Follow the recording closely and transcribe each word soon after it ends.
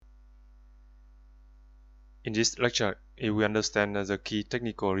In this lecture, we understand the key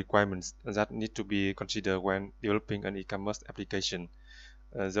technical requirements that need to be considered when developing an e-commerce application.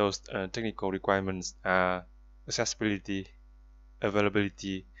 Those technical requirements are accessibility,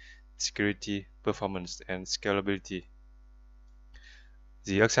 availability, security, performance, and scalability.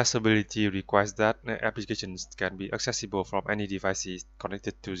 The accessibility requires that applications can be accessible from any devices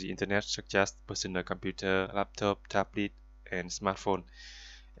connected to the internet, such as personal computer, laptop, tablet, and smartphone.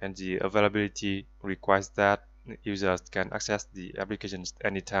 And the availability requires that users can access the applications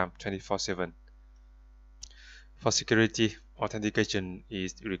anytime, 24/7. For security, authentication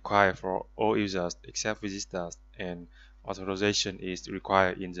is required for all users except visitors, and authorization is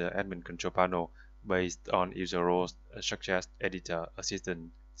required in the admin control panel based on user roles such as editor,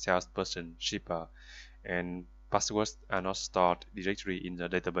 assistant, salesperson, shipper, and passwords are not stored directly in the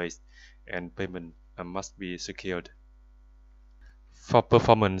database, and payment must be secured. For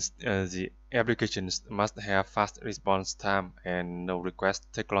performance, the applications must have fast response time and no request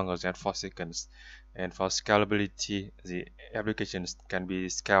take longer than 4 seconds. And for scalability, the applications can be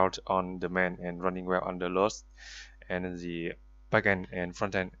scaled on demand and running well under load. And the backend and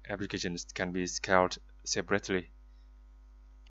frontend applications can be scaled separately.